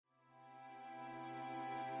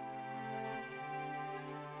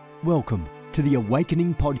Welcome to the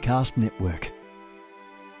Awakening Podcast Network.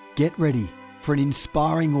 Get ready for an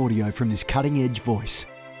inspiring audio from this cutting-edge voice.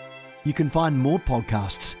 You can find more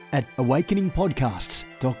podcasts at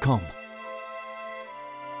awakeningpodcasts.com.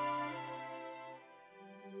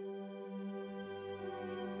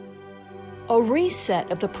 A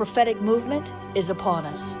reset of the prophetic movement is upon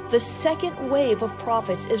us. The second wave of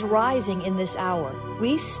prophets is rising in this hour.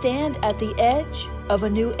 We stand at the edge of a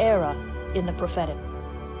new era in the prophetic.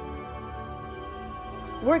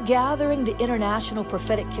 We're gathering the international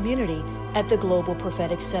prophetic community at the Global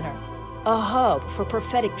Prophetic Center, a hub for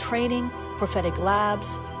prophetic training, prophetic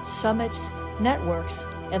labs, summits, networks,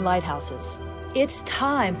 and lighthouses. It's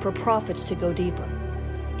time for prophets to go deeper.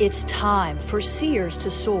 It's time for seers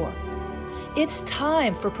to soar. It's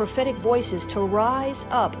time for prophetic voices to rise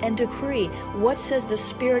up and decree what says the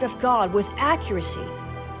Spirit of God with accuracy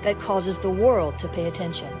that causes the world to pay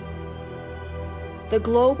attention. The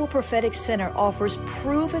Global Prophetic Center offers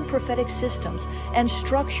proven prophetic systems and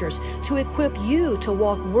structures to equip you to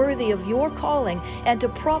walk worthy of your calling and to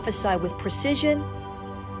prophesy with precision,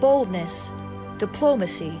 boldness,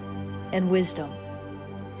 diplomacy, and wisdom.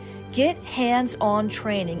 Get hands-on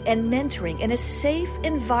training and mentoring in a safe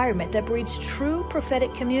environment that breeds true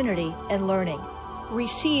prophetic community and learning.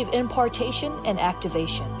 Receive impartation and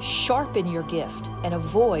activation. Sharpen your gift and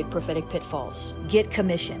avoid prophetic pitfalls. Get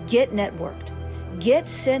commissioned. Get networked. Get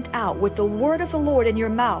sent out with the word of the Lord in your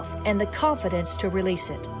mouth and the confidence to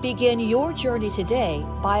release it. Begin your journey today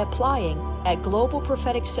by applying at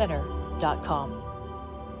globalpropheticcenter.com.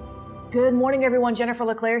 Good morning, everyone. Jennifer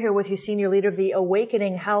LeClaire here with you, Senior Leader of the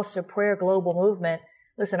Awakening House of Prayer Global Movement.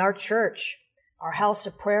 Listen, our church, our house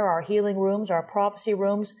of prayer, our healing rooms, our prophecy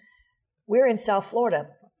rooms, we're in South Florida,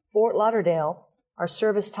 Fort Lauderdale. Our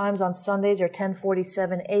service times on Sundays are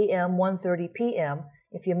 10:47 a.m., 1:30 p.m.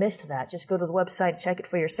 If you missed that, just go to the website, check it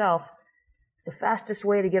for yourself. It's the fastest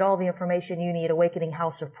way to get all the information you need,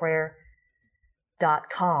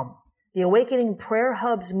 awakeninghouseofprayer.com. The Awakening Prayer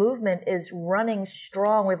Hubs movement is running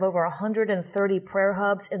strong. We have over 130 prayer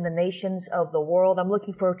hubs in the nations of the world. I'm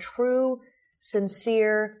looking for true,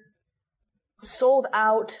 sincere,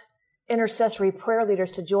 sold-out intercessory prayer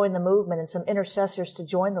leaders to join the movement and some intercessors to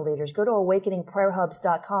join the leaders. Go to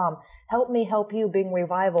awakeningprayerhubs.com. Help me help you bring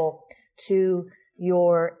revival to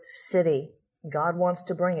your city. God wants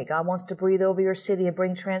to bring it. God wants to breathe over your city and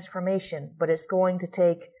bring transformation, but it's going to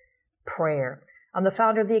take prayer. I'm the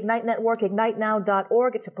founder of the Ignite Network,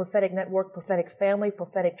 ignitenow.org. It's a prophetic network, prophetic family,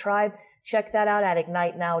 prophetic tribe. Check that out at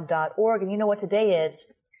ignitenow.org. And you know what today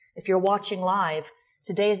is? If you're watching live,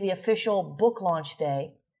 today is the official book launch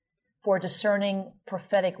day for Discerning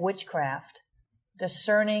Prophetic Witchcraft.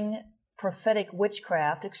 Discerning Prophetic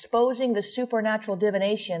Witchcraft, exposing the supernatural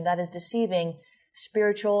divination that is deceiving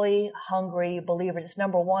spiritually hungry believers. It's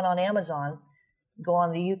number one on Amazon. Go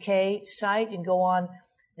on the UK site. You can go on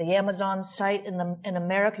the Amazon site in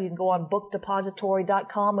America. You can go on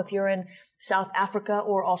bookdepository.com. If you're in South Africa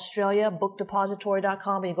or Australia,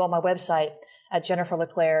 bookdepository.com. And you can go on my website at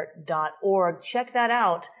jenniferleclaire.org. Check that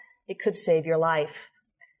out. It could save your life.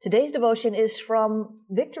 Today's devotion is from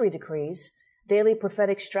Victory Decrees, Daily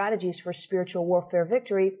Prophetic Strategies for Spiritual Warfare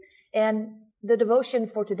Victory. And the devotion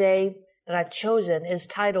for today that I've chosen is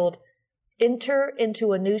titled, Enter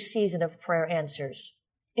into a New Season of Prayer Answers.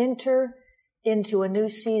 Enter into a new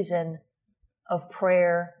season of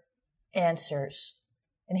prayer answers.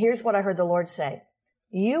 And here's what I heard the Lord say.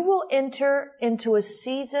 You will enter into a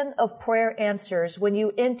season of prayer answers when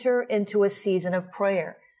you enter into a season of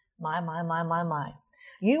prayer. My.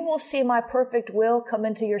 You will see my perfect will come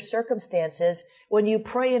into your circumstances when you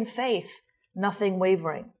pray in faith, nothing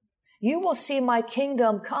wavering. You will see my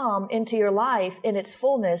kingdom come into your life in its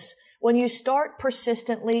fullness when you start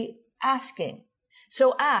persistently asking.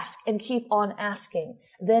 So ask and keep on asking,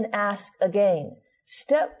 then ask again.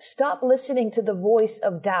 Stop listening to the voice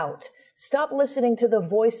of doubt. Stop listening to the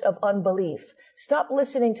voice of unbelief. Stop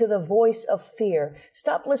listening to the voice of fear.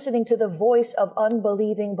 Stop listening to the voice of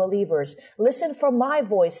unbelieving believers. Listen for my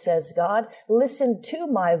voice, says God. Listen to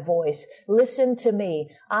my voice. Listen to me.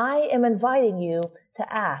 I am inviting you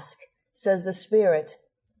to ask, says the Spirit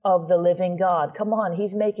of the living God. Come on,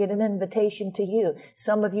 He's making an invitation to you.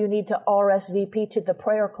 Some of you need to RSVP to the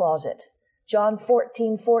prayer closet. John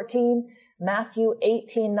 14:14, Matthew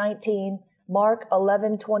 18:19, Mark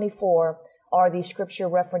 11:24 are the scripture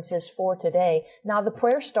references for today. Now the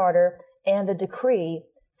prayer starter and the decree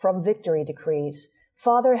from Victory Decrees.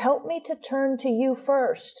 Father, help me to turn to you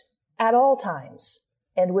first at all times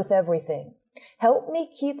and with everything. Help me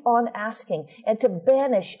keep on asking and to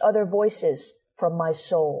banish other voices from my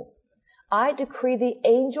soul. I decree the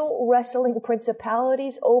angel wrestling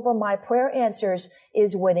principalities over my prayer answers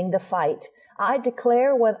is winning the fight. I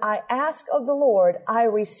declare when I ask of the Lord, I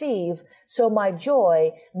receive, so my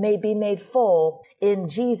joy may be made full. In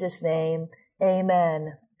Jesus' name,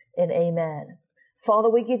 amen and amen. Father,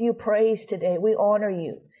 we give you praise today. We honor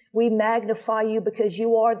you. We magnify you because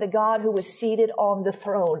you are the God who is seated on the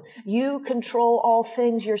throne. You control all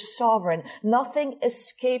things. You're sovereign. Nothing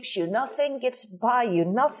escapes you. Nothing gets by you.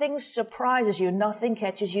 Nothing surprises you. Nothing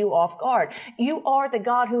catches you off guard. You are the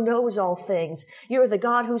God who knows all things. You're the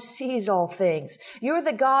God who sees all things. You're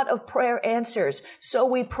the God of prayer answers. So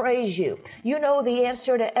we praise you. You know the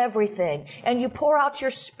answer to everything. And you pour out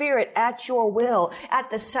your spirit at your will,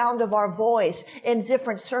 at the sound of our voice in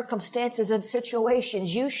different circumstances and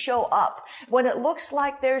situations. You show up. When it looks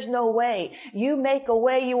like there's no way, you make a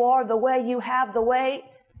way. You are the way. You have the way.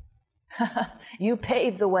 You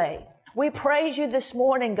pave the way. We praise you this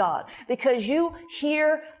morning, God, because you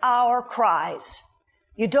hear our cries.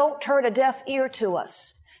 You don't turn a deaf ear to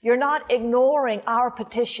us. You're not ignoring our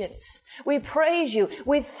petitions. We praise you.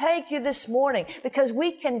 We thank you this morning because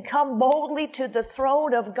we can come boldly to the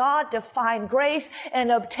throne of God to find grace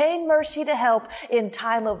and obtain mercy to help in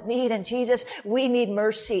time of need. And Jesus, we need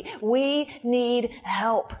mercy. We need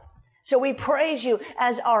help. So we praise you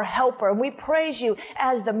as our helper, and we praise you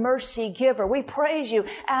as the mercy giver. We praise you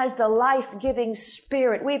as the life-giving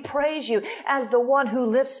spirit. We praise you as the one who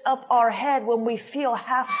lifts up our head when we feel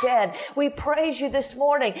half dead. We praise you this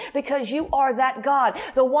morning because you are that God,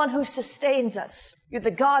 the one who sustains us. You're the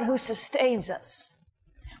God who sustains us.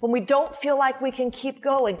 When we don't feel like we can keep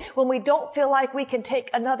going, when we don't feel like we can take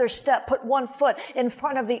another step, put one foot in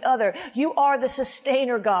front of the other, you are the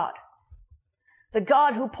sustainer, God. The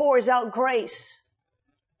God who pours out grace.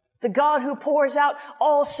 The God who pours out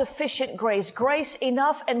all sufficient grace. Grace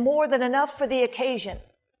enough and more than enough for the occasion.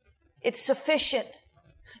 It's sufficient.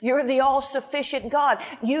 You're the all-sufficient God.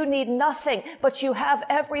 You need nothing, but you have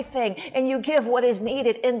everything, and you give what is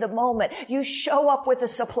needed in the moment. You show up with a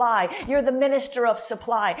supply. You're the minister of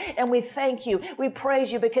supply, and we thank you. We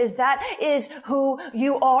praise you because that is who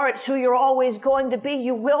you are. It's who you're always going to be.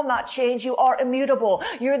 You will not change. You are immutable.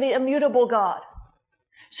 You're the immutable God.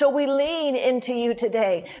 So we lean into you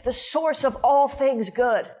today, the source of all things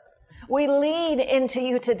good. We lean into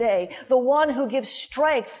you today, the one who gives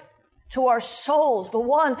strength to our souls, the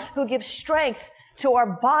one who gives strength to our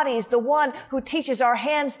bodies, the one who teaches our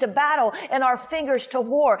hands to battle and our fingers to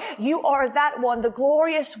war. You are that one, the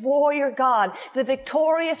glorious warrior God, the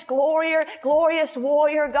victorious, glorious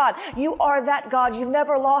warrior God. You are that God. You've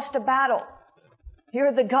never lost a battle.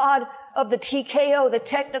 You're the God of the TKO, the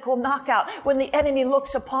technical knockout. When the enemy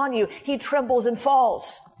looks upon you, he trembles and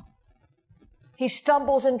falls. He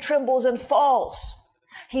stumbles and trembles and falls.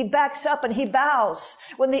 He backs up and he bows.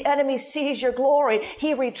 When the enemy sees your glory,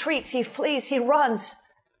 he retreats, he flees, he runs.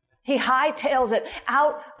 He hightails it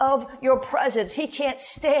out of your presence. He can't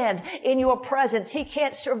stand in your presence. He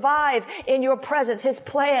can't survive in your presence. His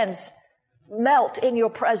plans melt in your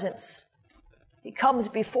presence. He comes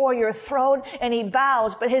before your throne and he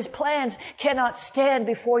bows, but his plans cannot stand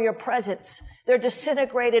before your presence. They're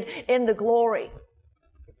disintegrated in the glory.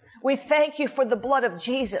 We thank you for the blood of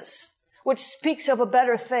Jesus, which speaks of a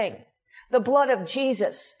better thing. The blood of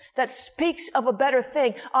Jesus that speaks of a better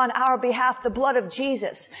thing on our behalf. The blood of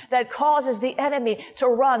Jesus that causes the enemy to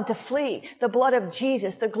run, to flee. The blood of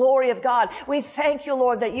Jesus, the glory of God. We thank you,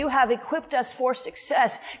 Lord, that you have equipped us for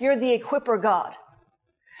success. You're the equipper God.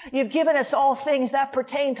 You've given us all things that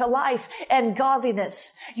pertain to life and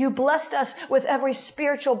godliness. You blessed us with every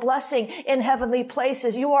spiritual blessing in heavenly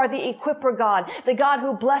places. You are the equipper God, the God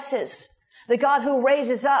who blesses, the God who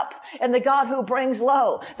raises up, and the God who brings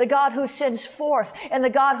low, the God who sends forth, and the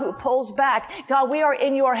God who pulls back. God, we are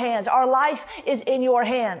in your hands. Our life is in your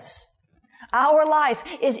hands. Our life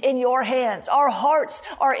is in your hands. Our hearts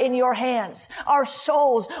are in your hands. Our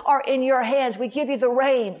souls are in your hands. We give you the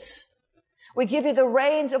reins. We give you the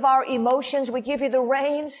reins of our emotions. We give you the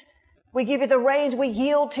reins. We give you the reins. We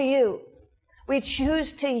yield to you. We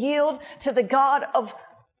choose to yield to the God of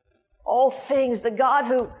all things, the God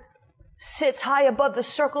who sits high above the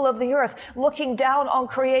circle of the earth, looking down on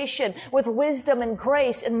creation with wisdom and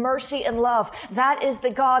grace and mercy and love. That is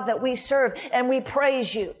the God that we serve, and we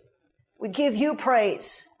praise you. We give you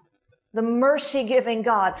praise. The mercy-giving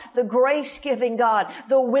God, the grace-giving God,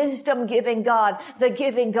 the wisdom-giving God, the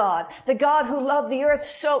giving God, the God who loved the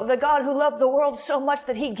earth the God who loved the world so much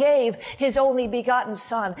that he gave his only begotten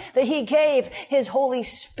Son, that he gave his Holy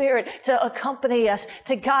Spirit to accompany us,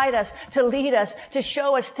 to guide us, to lead us, to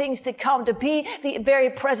show us things to come, to be the very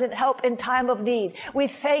present help in time of need. We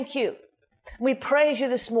thank you We praise you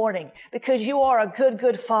this morning because you are a good,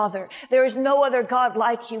 good Father. There is no other God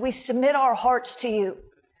like you. We submit our hearts to you.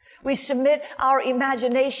 We submit our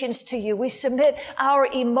imaginations to you. We submit our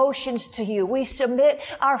emotions to you. We submit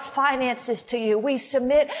our finances to you. We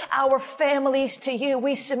submit our families to you.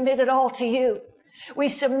 We submit it all to you. We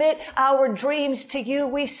submit our dreams to you.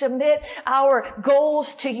 We submit our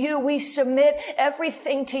goals to you. We submit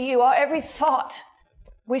everything to you, every thought.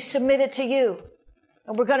 We submit it to you.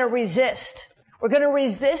 And we're going to resist. We're going to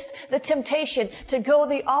resist the temptation to go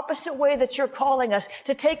the opposite way that you're calling us,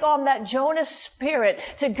 to take on that Jonah spirit,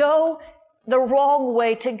 to go the wrong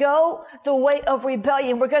way, to go the way of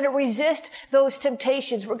rebellion. We're going to resist those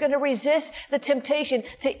temptations. We're going to resist the temptation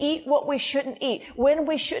to eat what we shouldn't eat, when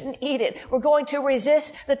we shouldn't eat it. We're going to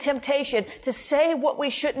resist the temptation to say what we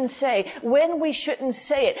shouldn't say, when we shouldn't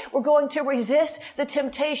say it. We're going to resist the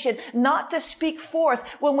temptation not to speak forth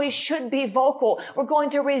when we should be vocal. We're going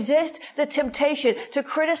to resist the temptation to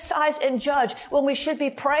criticize and judge when we should be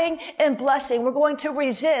praying and blessing. We're going to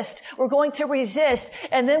resist. We're going to resist.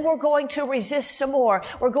 And then we're going to resist some more.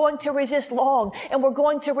 We're going to resist long, and we're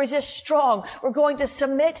going to resist strong. We're going to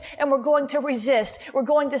submit, and we're going to resist. We're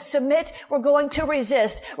going to submit. We're going to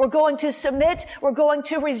resist. We're going to submit. We're going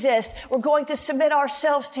to resist. We're going to submit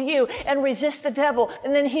ourselves to you and resist the devil,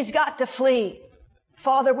 and then he's got to flee.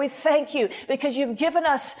 Father, we thank you because you've given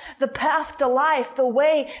us the path to life, the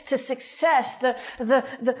way to success.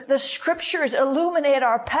 The scriptures illuminate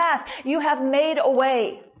our path. You have made a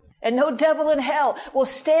way. And no devil in hell will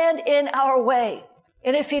stand in our way.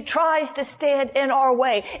 And if he tries to stand in our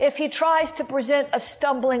way, if he tries to present a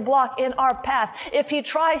stumbling block in our path, if he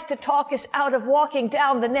tries to talk us out of walking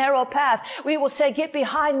down the narrow path, we will say, get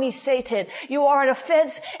behind me, Satan. You are an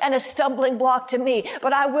offense and a stumbling block to me,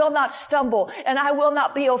 but I will not stumble and I will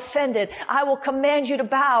not be offended. I will command you to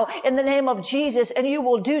bow in the name of Jesus, and you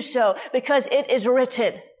will do so because it is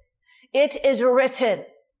written. It is written.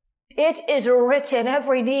 It is written,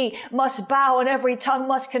 every knee must bow and every tongue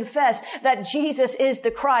must confess that Jesus is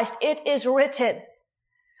the Christ. It is written.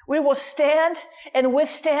 We will stand and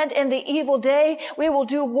withstand in the evil day. We will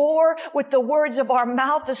do war with the words of our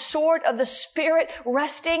mouth, the sword of the Spirit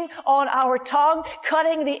resting on our tongue,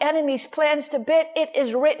 cutting the enemy's plans to bit. It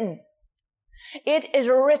is written. It is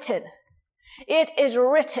written. It is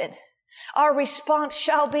written. Our response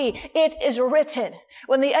shall be, it is written.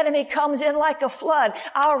 When the enemy comes in like a flood,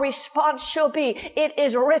 our response shall be, it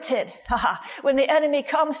is written. When the enemy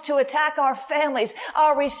comes to attack our families,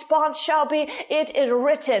 our response shall be, it is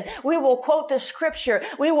written. We will quote the scripture.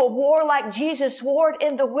 We will war like Jesus warred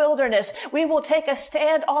in the wilderness. We will take a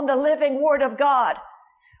stand on the living word of God.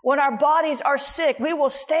 When our bodies are sick, we will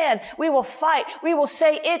stand. We will fight. We will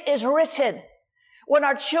say, it is written. When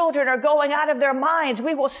our children are going out of their minds,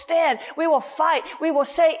 we will stand, we will fight, we will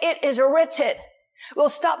say, it is written. We'll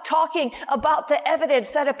stop talking about the evidence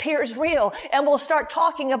that appears real, and we'll start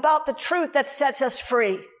talking about the truth that sets us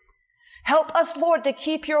free. Help us, Lord, to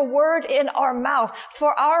keep your word in our mouth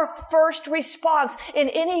for our first response in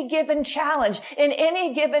any given challenge, in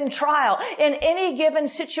any given trial, in any given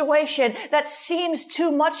situation that seems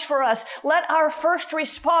too much for us. Let our first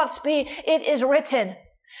response be, it is written.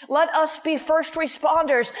 Let us be first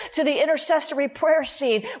responders to the intercessory prayer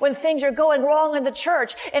scene when things are going wrong in the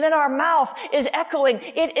church, and in our mouth is echoing,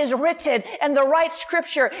 it is written, and the right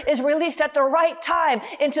scripture is released at the right time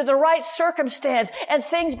into the right circumstance, and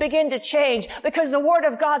things begin to change because the word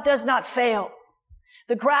of God does not fail.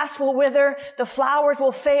 The grass will wither, the flowers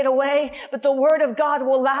will fade away, but the word of God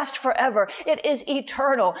will last forever. It is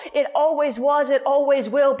eternal. It always was, it always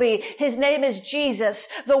will be. His name is Jesus,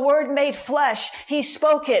 the word made flesh. He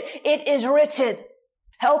spoke it. It is written.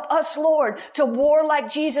 Help us, Lord, to war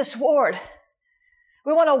like Jesus warred.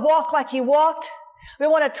 We want to walk like he walked. We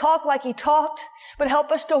want to talk like he talked, but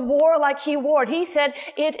help us to war like he warred. He said,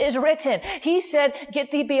 it is written. He said,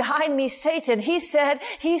 get thee behind me, Satan. He said,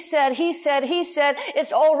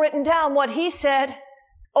 it's all written down what he said.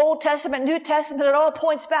 Old Testament, New Testament, it all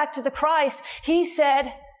points back to the Christ. He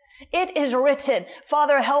said, it is written.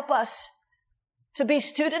 Father, help us to be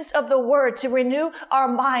students of the word, to renew our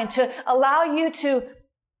mind, to allow you to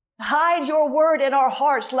hide your word in our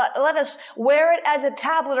hearts. Let us wear it as a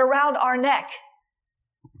tablet around our neck,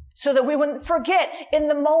 so that we wouldn't forget in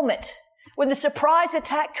the moment when the surprise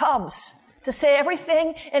attack comes to say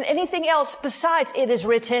everything and anything else besides it is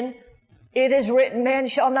written. It is written, man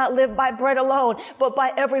shall not live by bread alone, but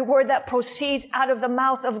by every word that proceeds out of the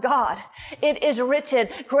mouth of God. It is written,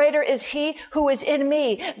 greater is he who is in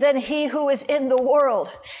me than he who is in the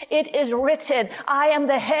world. It is written, I am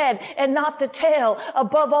the head and not the tail,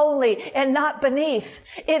 above only and not beneath.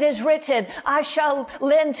 It is written, I shall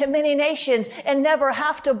lend to many nations and never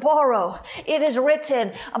have to borrow. It is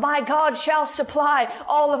written, my God shall supply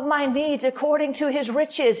all of my needs according to his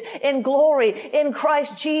riches in glory in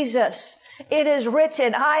Christ Jesus. It is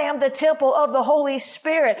written, I am the temple of the Holy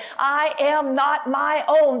Spirit. I am not my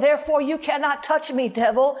own. Therefore, you cannot touch me,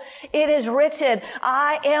 devil. It is written,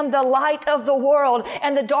 I am the light of the world,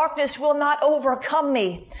 and the darkness will not overcome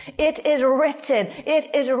me. It is written, it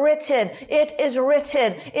is written, it is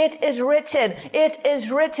written, it is written, it is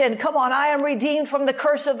written. Come on, I am redeemed from the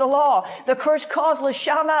curse of the law. The curse causeless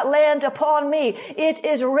shall not land upon me. It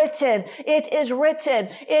is written, it is written,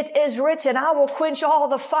 it is written. I will quench all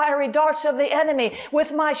the fiery darts of the enemy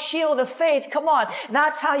with my shield of faith. Come on.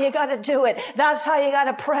 That's how you got to do it. That's how you got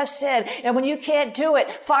to press in. And when you can't do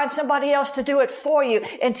it, find somebody else to do it for you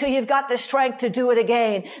until you've got the strength to do it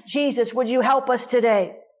again. Jesus, would you help us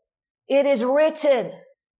today? It is written.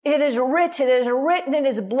 It is written. It is written in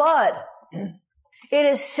his blood. It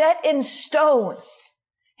is set in stone.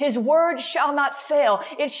 His word shall not fail.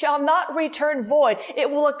 It shall not return void. It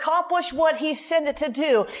will accomplish what he sent it to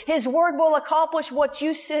do. His word will accomplish what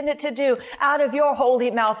you send it to do out of your holy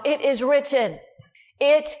mouth. It is written.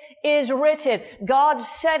 It is written. God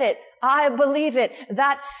said it. I believe it.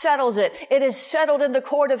 That settles it. It is settled in the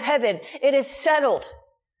court of heaven. It is settled.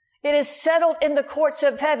 It is settled in the courts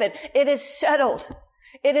of heaven. It is settled.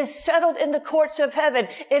 It is settled in the courts of heaven.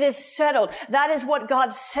 It is settled. That is what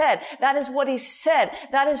God said. That is what he said.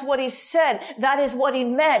 That is what he said. That is what he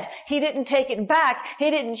meant. He didn't take it back.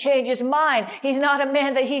 He didn't change his mind. He's not a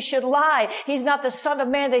man that he should lie. He's not the son of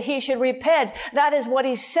man that he should repent. That is what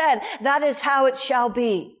he said. That is how it shall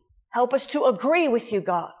be. Help us to agree with you,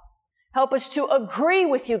 God. Help us to agree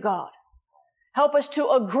with you, God. Help us to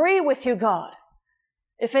agree with you, God.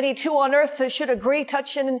 If any two on earth should agree,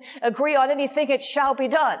 touch and agree on anything, it shall be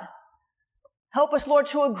done. Help us, Lord,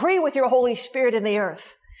 to agree with your Holy Spirit in the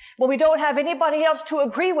earth. When we don't have anybody else to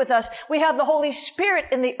agree with us, we have the Holy Spirit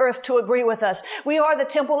in the earth to agree with us. We are the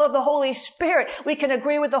temple of the Holy Spirit. We can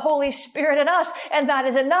agree with the Holy Spirit in us, and that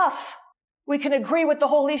is enough. We can agree with the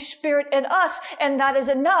Holy Spirit in us, and that is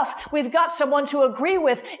enough. We've got someone to agree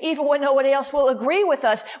with, even when nobody else will agree with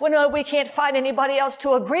us, when we can't find anybody else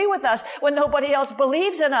to agree with us, when nobody else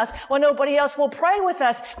believes in us, when nobody else will pray with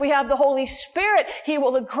us. We have the Holy Spirit. He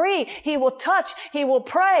will agree. He will touch. He will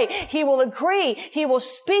pray. He will agree. He will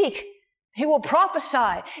speak. He will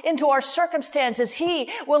prophesy into our circumstances. He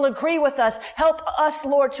will agree with us. Help us,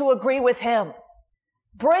 Lord, to agree with him.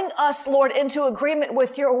 Bring us, Lord, into agreement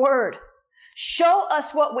with your word. Show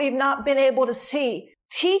us what we've not been able to see.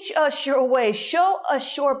 Teach us your ways. Show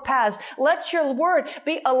us your paths. Let your word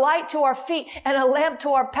be a light to our feet and a lamp to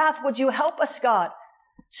our path. Would you help us, God,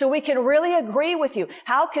 so we can really agree with you?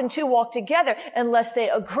 How can two walk together unless they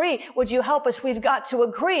agree? Would you help us? We've got to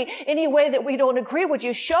agree. Any way that we don't agree, would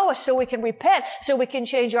you show us so we can repent, so we can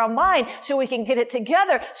change our mind, so we can get it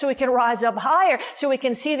together, so we can rise up higher, so we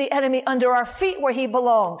can see the enemy under our feet where he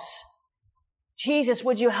belongs? Jesus,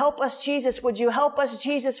 would you help us? Jesus, would you help us?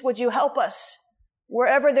 Jesus, would you help us?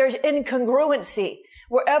 Wherever there's incongruency,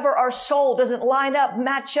 wherever our soul doesn't line up,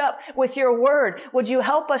 match up with your word, would you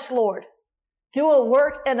help us, Lord? Do a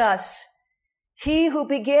work in us. He who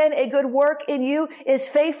began a good work in you is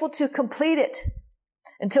faithful to complete it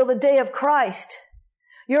until the day of Christ.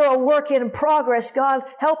 You're a work in progress. God,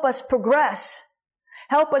 help us progress.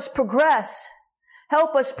 Help us progress.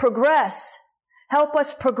 Help us progress. Help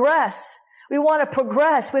us progress. We want to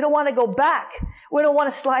progress. We don't want to go back. We don't want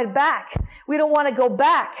to slide back. We don't want to go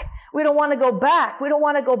back. We don't want to go back. We don't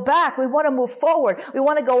want to go back. We want to move forward. We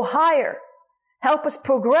want to go higher. Help us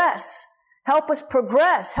progress. Help us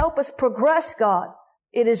progress. Help us progress, God.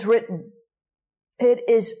 It is written. It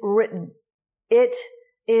is written. It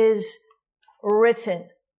is written.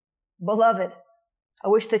 Beloved, I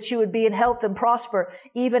wish that you would be in health and prosper,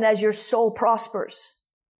 even as your soul prospers.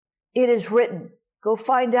 It is written. Go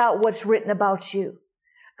find out what's written about you.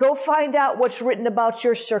 Go find out what's written about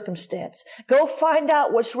your circumstance. Go find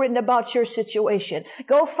out what's written about your situation.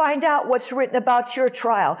 Go find out what's written about your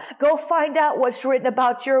trial. Go find out what's written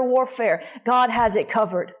about your warfare. God has it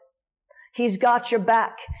covered. He's got your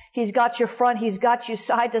back. He's got your front. He's got you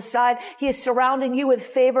side to side. He is surrounding you with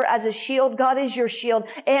favor as a shield. God is your shield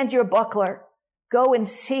and your buckler. Go and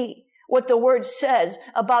see what the word says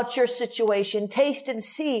about your situation. Taste and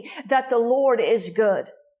see that the Lord is good.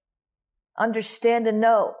 Understand and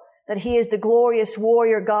know that he is the glorious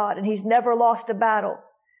warrior God and he's never lost a battle.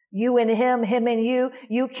 You and him and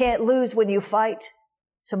you can't lose when you fight.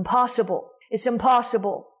 It's impossible. It's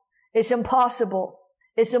impossible. It's impossible.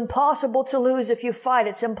 It's impossible to lose if you fight.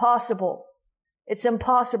 It's impossible. It's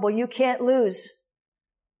impossible. You can't lose.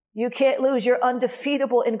 You can't lose. You're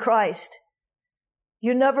undefeatable in Christ.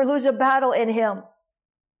 You never lose a battle in him.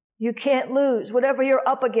 You can't lose. Whatever you're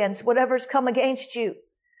up against, whatever's come against you,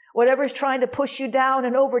 whatever's trying to push you down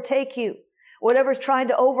and overtake you, whatever's trying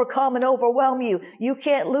to overcome and overwhelm you, you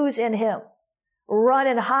can't lose in him. Run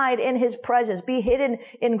and hide in his presence. Be hidden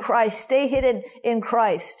in Christ. Stay hidden in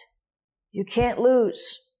Christ. You can't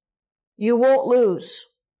lose. You won't lose.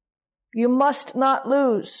 You must not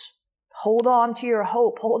lose. Hold on to your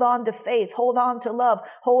hope. Hold on to faith. Hold on to love.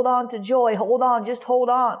 Hold on to joy. Hold on. Just hold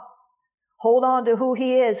on. Hold on to who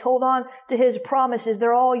he is. Hold on to his promises.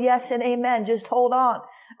 They're all yes and amen. Just hold on.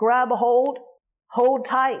 Grab a hold. Hold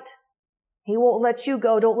tight. He won't let you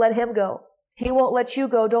go. Don't let him go. He won't let you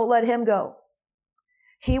go. Don't let him go.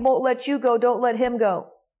 He won't let you go. Don't let him go.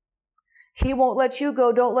 He won't let you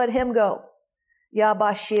go. Don't let him go.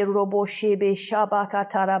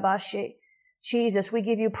 Jesus, we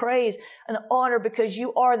give you praise and honor because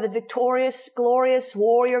you are the victorious, glorious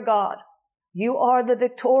warrior God. You are the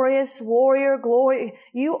victorious warrior, glory.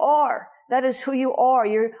 You are. That is who you are.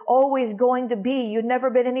 You're always going to be. You've never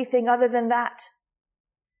been anything other than that.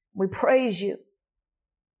 We praise you.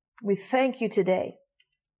 We thank you today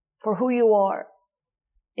for who you are.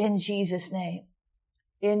 In Jesus' name.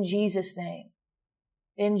 In Jesus' name.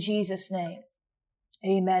 In Jesus' name.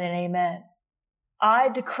 Amen and amen. I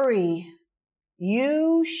decree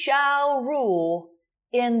you shall rule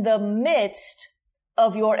in the midst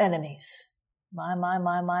of your enemies. My.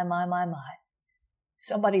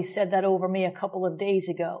 Somebody said that over me a couple of days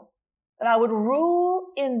ago. That I would rule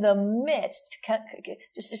in the midst.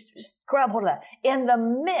 Just grab hold of that. In the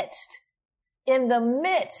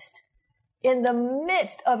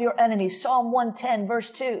midst of your enemies. Psalm 110 verse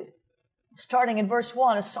 2. Starting in verse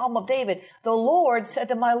 1, a Psalm of David. The Lord said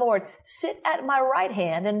to my Lord, sit at my right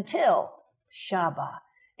hand until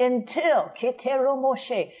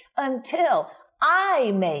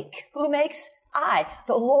I make. Who makes? I,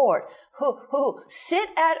 the Lord. Who sit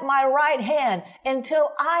at my right hand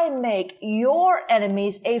until I make your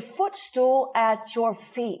enemies a footstool at your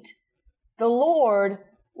feet. The Lord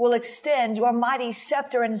will extend your mighty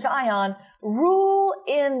scepter in Zion. Rule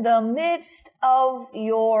in the midst of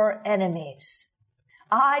your enemies.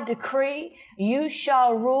 I decree you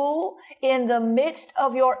shall rule in the midst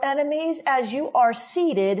of your enemies as you are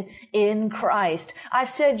seated in Christ. I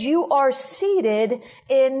said you are seated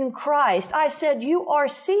in Christ. I said you are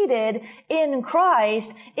seated in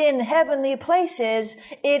Christ in heavenly places.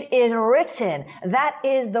 It is written. That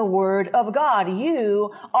is the word of God.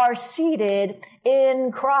 You are seated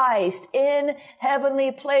in Christ in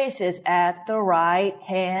heavenly places at the right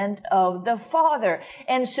hand of the Father.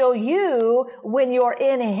 And so you, when you're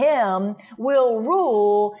in him, will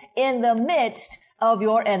rule in the midst of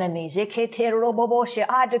your enemies.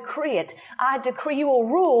 I decree it. I decree you will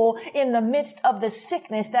rule in the midst of the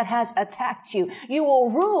sickness that has attacked you. You will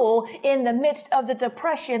rule in the midst of the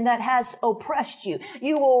depression that has oppressed you.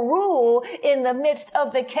 You will rule in the midst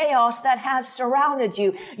of the chaos that has surrounded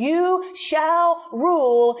you. You shall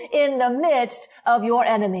rule in the midst of your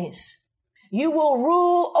enemies. You will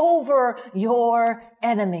rule over your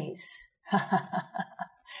enemies.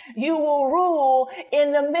 You will rule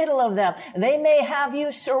in the middle of them. They may have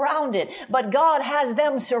you surrounded, but God has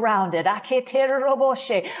them surrounded. I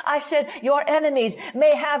said your enemies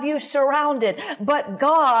may have you surrounded, but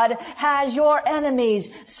God has your enemies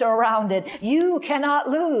surrounded. You cannot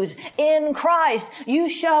lose. In Christ, you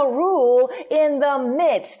shall rule in the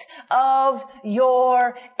midst of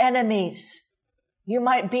your enemies. You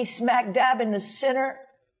might be smack dab in the center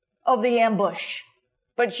of the ambush,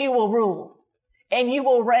 but you will rule. And you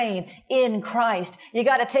will reign in Christ. You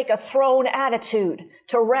got to take a throne attitude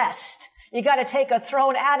to rest. You got to take a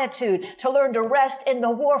throne attitude to learn to rest in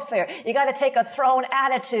the warfare. You got to take a throne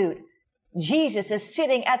attitude. Jesus is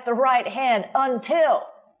sitting at the right hand until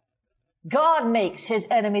God makes his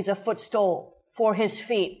enemies a footstool for his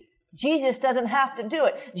feet. Jesus doesn't have to do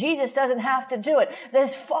it. Jesus doesn't have to do it.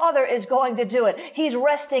 This Father is going to do it. He's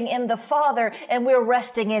resting in the Father and we're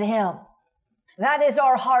resting in him. That is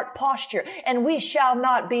our heart posture, and we shall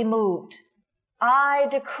not be moved. I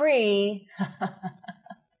decree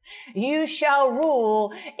you shall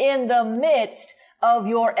rule in the midst of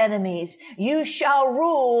your enemies. You shall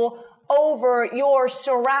rule over your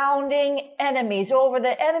surrounding enemies, over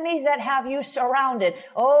the enemies that have you surrounded.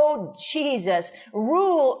 Oh, Jesus,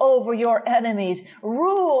 rule over your enemies.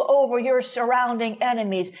 Rule over your surrounding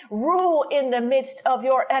enemies. Rule in the midst of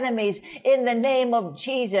your enemies in the name of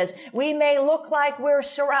Jesus. We may look like we're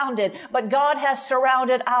surrounded, but God has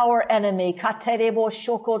surrounded our enemy.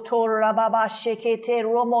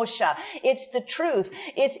 It's the truth.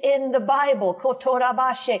 It's in the Bible.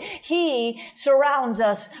 He surrounds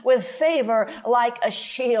us with favor like a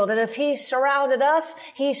shield. And if he surrounded us,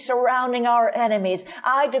 he's surrounding our enemies.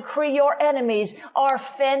 I decree your enemies are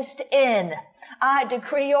fenced in. I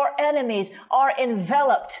decree your enemies are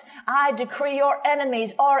enveloped. I decree your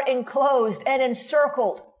enemies are enclosed and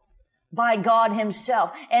encircled by God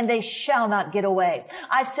himself, and they shall not get away.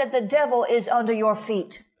 I said the devil is under your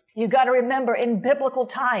feet. You got to remember, in biblical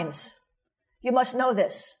times, you must know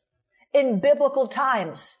this. In biblical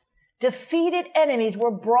times, defeated enemies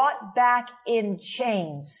were brought back in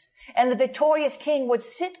chains, and the victorious king would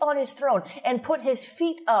sit on his throne and put his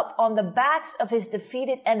feet up on the backs of his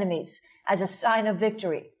defeated enemies as a sign of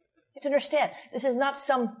victory. You have to understand, this is not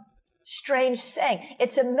some strange saying.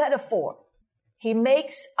 It's a metaphor. He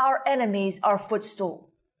makes our enemies our footstool.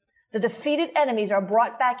 The defeated enemies are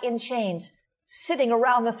brought back in chains, sitting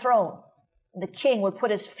around the throne. The king would put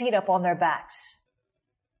his feet up on their backs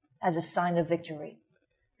as a sign of victory.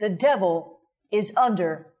 The devil is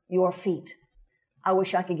under your feet. I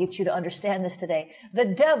wish I could get you to understand this today. The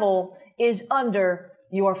devil is under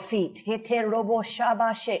your feet. The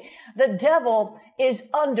devil is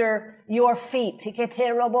under your feet.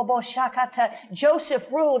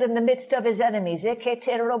 Joseph ruled in the midst of his enemies.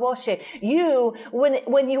 You,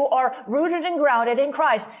 when you are rooted and grounded in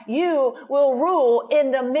Christ, you will rule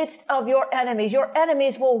in the midst of your enemies. Your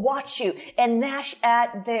enemies will watch you and gnash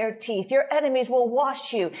at their teeth. Your enemies will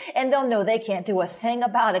watch you and they'll know they can't do a thing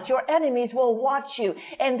about it. Your enemies will watch you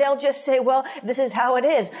and they'll just say, well, this is how it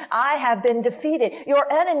is. I have been defeated.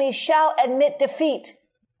 Your enemies shall admit defeat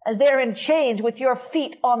as they're in chains with your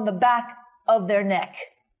feet on the back of their neck.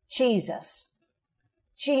 Jesus.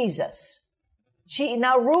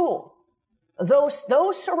 Now rule. Those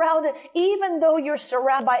surrounded, even though you're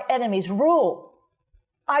surrounded by enemies, rule.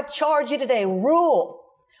 I charge you today, rule.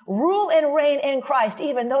 Rule and reign in Christ,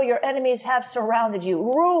 even though your enemies have surrounded you.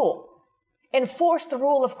 Rule. Enforce the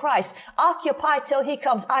rule of Christ. Occupy till he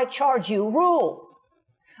comes. I charge you, rule.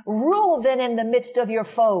 Rule then in the midst of your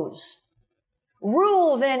foes.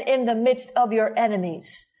 Rule then in the midst of your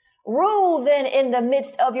enemies. Rule then in the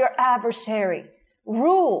midst of your adversary.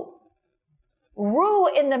 Rule. Rule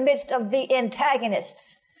in the midst of the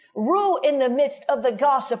antagonists. Rule in the midst of the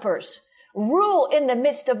gossipers. Rule in the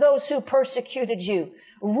midst of those who persecuted you.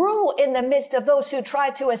 Rule in the midst of those who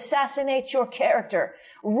tried to assassinate your character.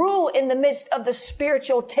 Rule in the midst of the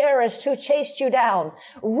spiritual terrorists who chased you down.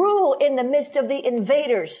 Rule in the midst of the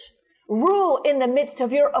invaders. Rule in the midst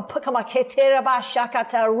of your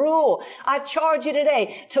rule. I charge you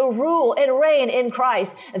today to rule and reign in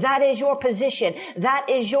Christ. That is your position. That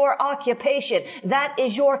is your occupation. That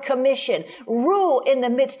is your commission. Rule in the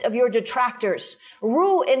midst of your detractors.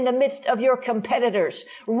 Rule in the midst of your competitors.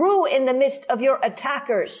 Rule in the midst of your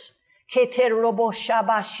attackers. Rule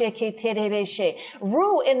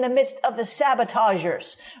in the midst of the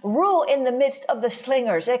sabotagers. Rule in the midst of the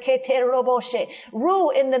slingers. Rule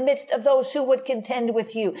in the midst of those who would contend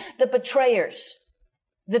with you, the betrayers,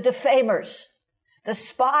 the defamers, the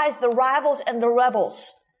spies, the rivals, and the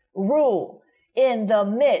rebels. Rule in the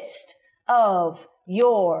midst of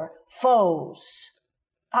your foes.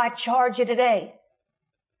 I charge you today.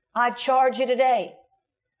 I charge you today.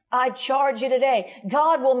 I charge you today.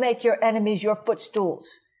 God will make your enemies your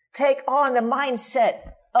footstools. Take on the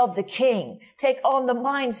mindset of the King. Take on the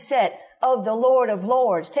mindset of the Lord of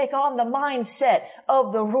Lords. Take on the mindset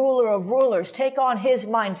of the ruler of rulers. Take on his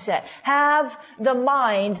mindset. Have the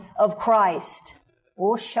mind of Christ.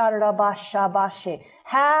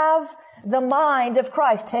 Have the mind of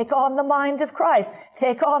Christ. Take on the mind of Christ.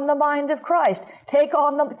 Take on the mind of Christ. Take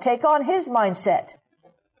on his mindset.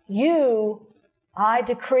 I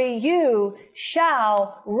decree you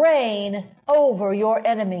shall reign over your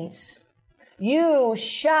enemies. You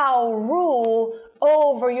shall rule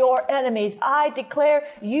over your enemies. I declare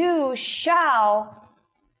you shall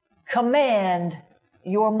command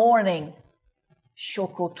your morning.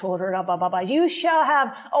 You shall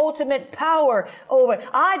have ultimate power over.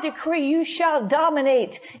 I decree you shall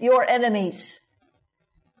dominate your enemies.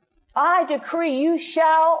 I decree you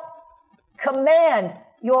shall command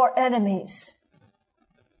your enemies.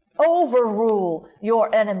 Overrule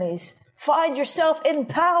your enemies. Find yourself in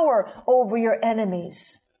power over your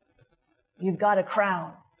enemies. You've got a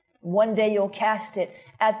crown. One day you'll cast it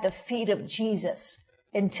at the feet of Jesus.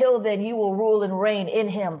 Until then, you will rule and reign in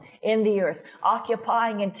him, in the earth,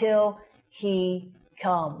 occupying until he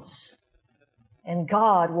comes. And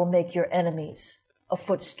God will make your enemies a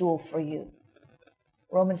footstool for you.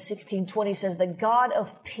 Romans 16:20 says, the God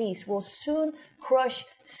of peace will soon crush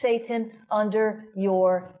Satan under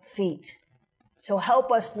your feet. So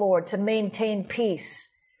help us, Lord, to maintain peace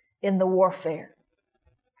in the warfare,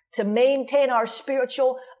 to maintain our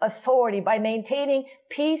spiritual authority by maintaining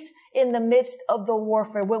peace in the midst of the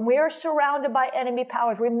warfare. When we are surrounded by enemy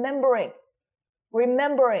powers, remembering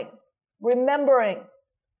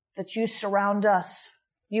that you surround us.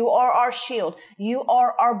 You are our shield. You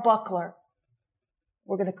are our buckler.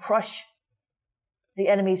 We're going to crush the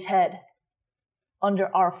enemy's head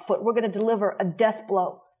under our foot. We're going to deliver a death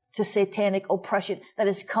blow to satanic oppression that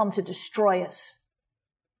has come to destroy us.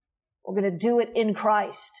 We're going to do it in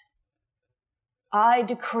Christ. I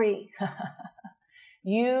decree,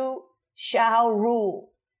 you shall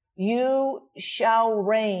rule. You shall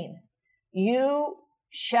reign. You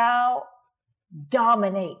shall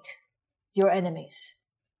dominate your enemies.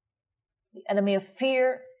 The enemy of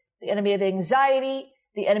fear, the enemy of anxiety,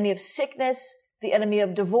 the enemy of sickness, the enemy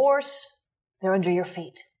of divorce, they're under your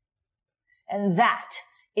feet. And that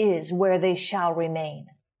is where they shall remain.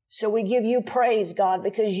 So we give you praise, God,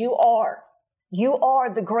 because you are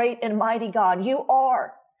the great and mighty God. You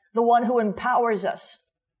are the one who empowers us,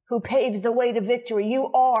 who paves the way to victory. You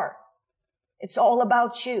are. It's all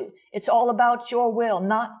about you. It's all about your will,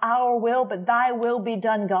 not our will, but thy will be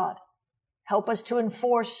done, God. Help us to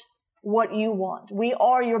enforce what you want. We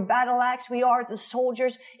are your battle axe. We are the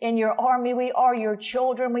soldiers in your army. We are your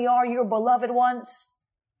children. We are your beloved ones.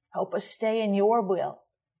 Help us stay in your will,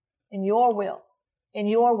 in your will, in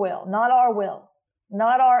your will, not our will,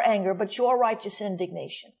 not our anger, but your righteous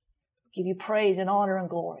indignation. Give you praise and honor and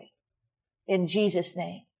glory. In Jesus'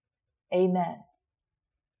 name, amen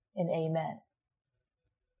and amen.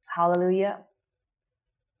 Hallelujah.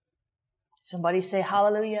 Somebody say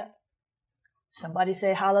hallelujah. Somebody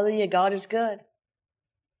say hallelujah. God is good.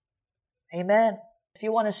 Amen. If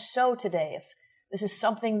you want to sow today, if this is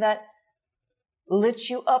something that lit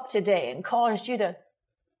you up today and caused you to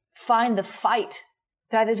find the fight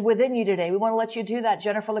that is within you today, we want to let you do that.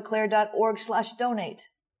 JenniferLeClaire.org/donate.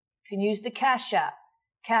 You can use the Cash App.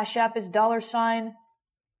 Cash App is $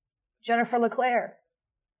 Jennifer LeClaire.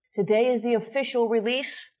 Today is the official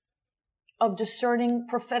release of Discerning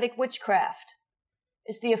Prophetic Witchcraft.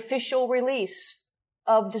 It's the official release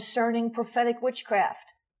of Discerning Prophetic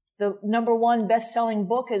Witchcraft. The #1 best-selling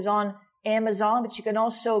book is on Amazon, but you can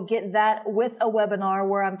also get that with a webinar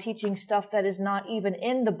where I'm teaching stuff that is not even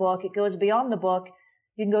in the book. It goes beyond the book.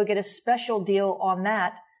 You can go get a special deal on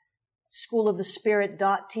that.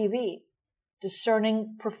 SchooloftheSpirit.tv.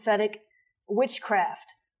 Discerning Prophetic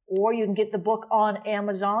Witchcraft. Or you can get the book on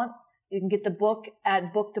Amazon. You can get the book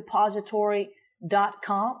at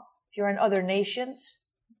bookdepository.com. If you're in other nations,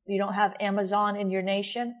 you don't have Amazon in your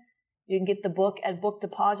nation, you can get the book at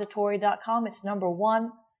bookdepository.com. It's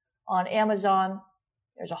 #1 on Amazon.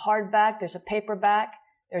 There's a hardback, there's a paperback,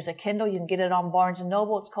 there's a Kindle. You can get it on Barnes &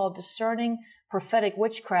 Noble. It's called Discerning Prophetic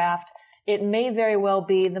Witchcraft. It may very well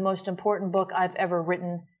be the most important book I've ever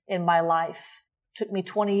written in my life. It took me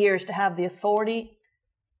 20 years to have the authority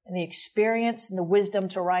and the experience and the wisdom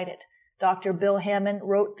to write it. Dr. Bill Hammond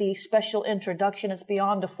wrote the special introduction. It's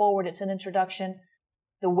beyond a forward. It's an introduction.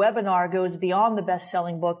 The webinar goes beyond the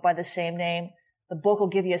best-selling book by the same name. The book will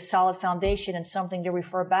give you a solid foundation and something to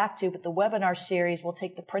refer back to, but the webinar series will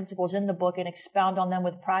take the principles in the book and expound on them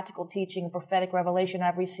with practical teaching and prophetic revelation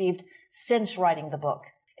I've received since writing the book.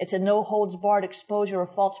 It's a no-holds-barred exposure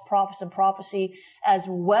of false prophets and prophecy, as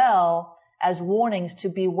well as warnings to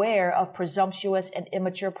beware of presumptuous and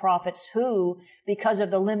immature prophets who, because of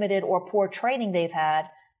the limited or poor training they've had,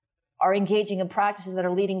 are engaging in practices that are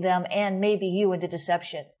leading them and maybe you into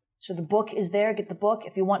deception. So the book is there. Get the book.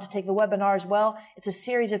 If you want to take the webinar as well, it's a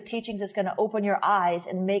series of teachings that's going to open your eyes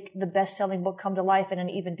and make the best-selling book come to life in an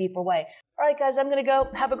even deeper way. All right, guys, I'm going to go.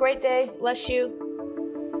 Have a great day. Bless you.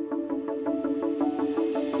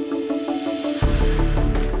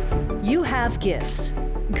 You have gifts.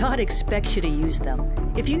 God expects you to use them.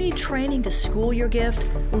 If you need training to school your gift,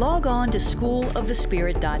 log on to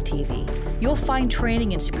SchooloftheSpirit.tv. You'll find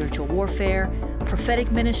training in spiritual warfare, prophetic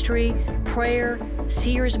ministry, prayer,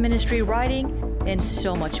 seers ministry, writing, and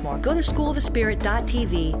so much more. Go to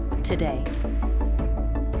SchooloftheSpirit.tv today.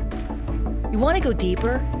 You want to go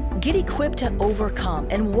deeper? Get equipped to overcome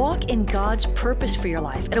and walk in God's purpose for your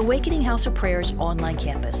life at Awakening House of Prayer's online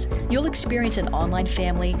campus. You'll experience an online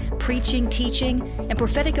family, preaching, teaching, and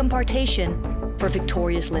prophetic impartation for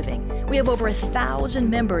victorious living. We have over 1,000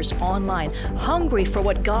 members online, hungry for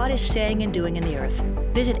what God is saying and doing in the earth.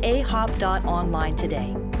 Visit ahop.online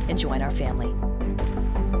today and join our family.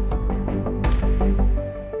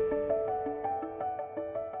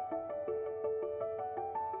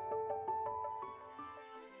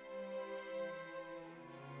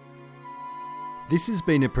 This has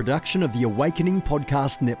been a production of the Awakening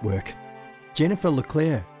Podcast Network. Jennifer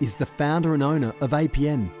LeClaire is the founder and owner of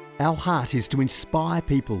APN. Our heart is to inspire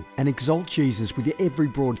people and exalt Jesus with every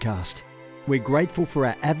broadcast. We're grateful for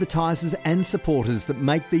our advertisers and supporters that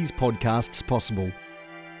make these podcasts possible.